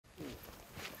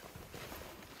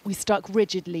we stuck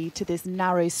rigidly to this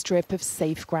narrow strip of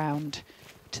safe ground.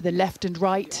 To the left and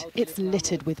right, it's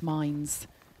littered with mines.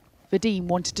 Vadim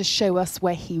wanted to show us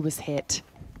where he was hit,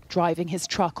 driving his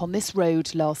truck on this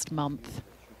road last month.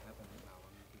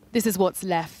 This is what's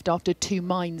left after 2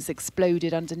 mines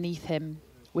exploded underneath him.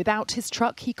 Without his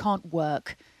truck, he can't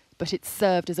work, but it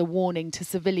served as a warning to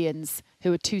civilians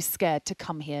who are too scared to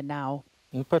come here now.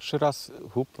 Перший раз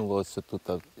гупнуло, ось тут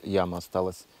яма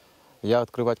сталася. Я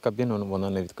відкривати кабіну, вона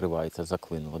не відкривається,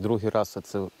 заклинуло. Другий раз,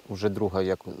 це вже друга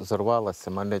як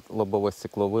зорвалася, мене лобове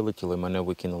стекло вилетіло і мене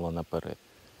викинуло наперед.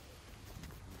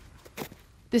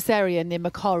 This area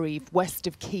near Kyiv, west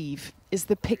of Kyiv, is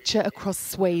the picture across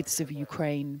swathes of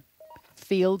Ukraine.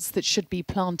 Fields that should be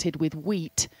planted with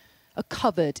wheat are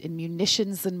covered in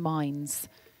munitions and mines.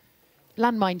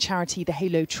 Landmine charity the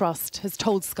Halo Trust has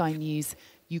told Sky News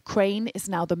Ukraine is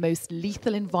now the most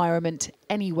lethal environment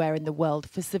anywhere in the world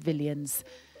for civilians.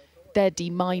 Their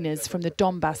deminers from the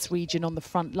Donbass region on the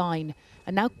front line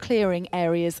are now clearing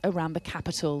areas around the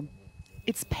capital.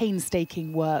 It's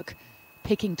painstaking work,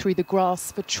 picking through the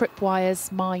grass for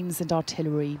tripwires, mines and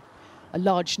artillery. A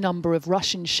large number of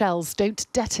Russian shells don't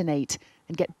detonate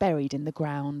and get buried in the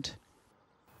ground.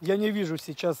 Я не вижу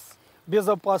сейчас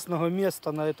безопасного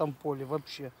места на этом поле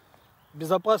вообще.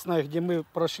 Безопасное, где мы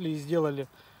прошли и сделали,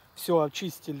 все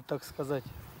очистили, так сказать.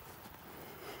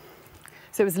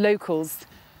 So it was locals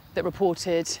that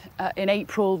reported in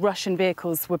April Russian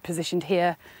vehicles were positioned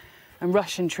here and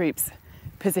Russian troops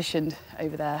positioned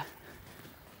over there.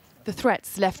 The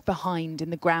threats left behind in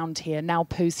the ground here now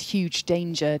pose huge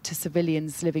danger to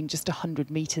civilians living just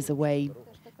 100 metres away.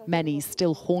 Many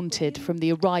still haunted from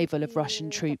the arrival of Russian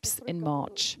troops in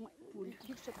March.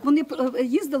 Вони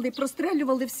їздили,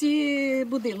 прострелювали всі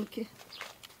будинки.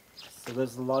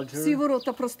 Всі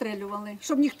ворота прострелювали,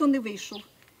 щоб ніхто не вийшов.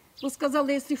 Бо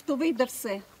сказали, якщо хто вийде,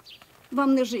 все,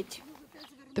 вам не жить.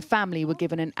 The family were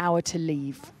given an hour to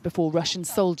leave before Russian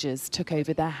soldiers took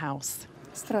over their house.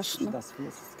 Страшно.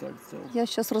 Я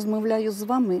зараз розмовляю з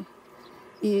вами,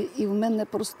 і в мене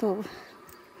просто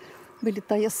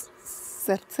вилітає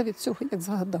серце від цього, як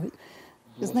згадаю.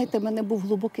 Ви знаєте, в мене був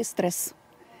глибокий стрес.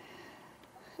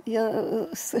 Я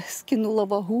скинула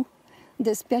вагу,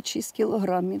 десь 5-6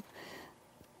 кілограмів.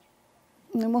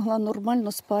 Не могла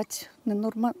нормально спати,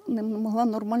 не могла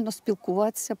нормально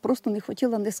спілкуватися, просто не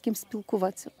хотіла ні з ким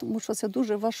спілкуватися, тому що це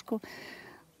дуже важко,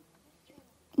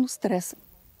 стрес.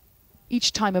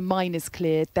 Each time a mine is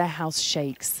cleared, their house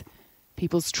shakes.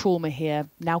 People's trauma here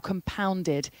now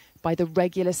compounded by the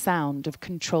regular sound of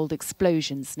controlled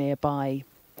explosions nearby.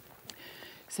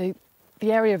 So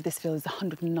the area of this field is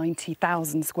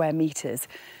 190,000 square metres,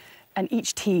 and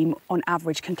each team on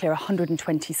average can clear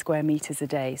 120 square metres a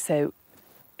day. So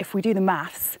if we do the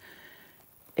maths,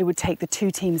 it would take the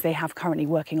 2 teams they have currently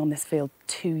working on this field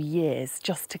 2 years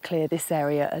just to clear this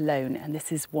area alone, and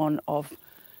this is one of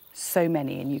so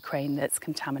many in Ukraine that's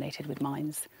contaminated with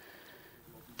mines.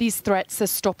 These threats are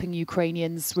stopping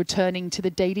Ukrainians returning to the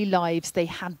daily lives they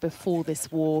had before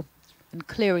this war, and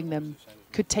clearing them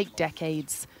could take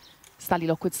decades.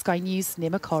 Lockwood, Sky News, near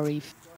Kyiv.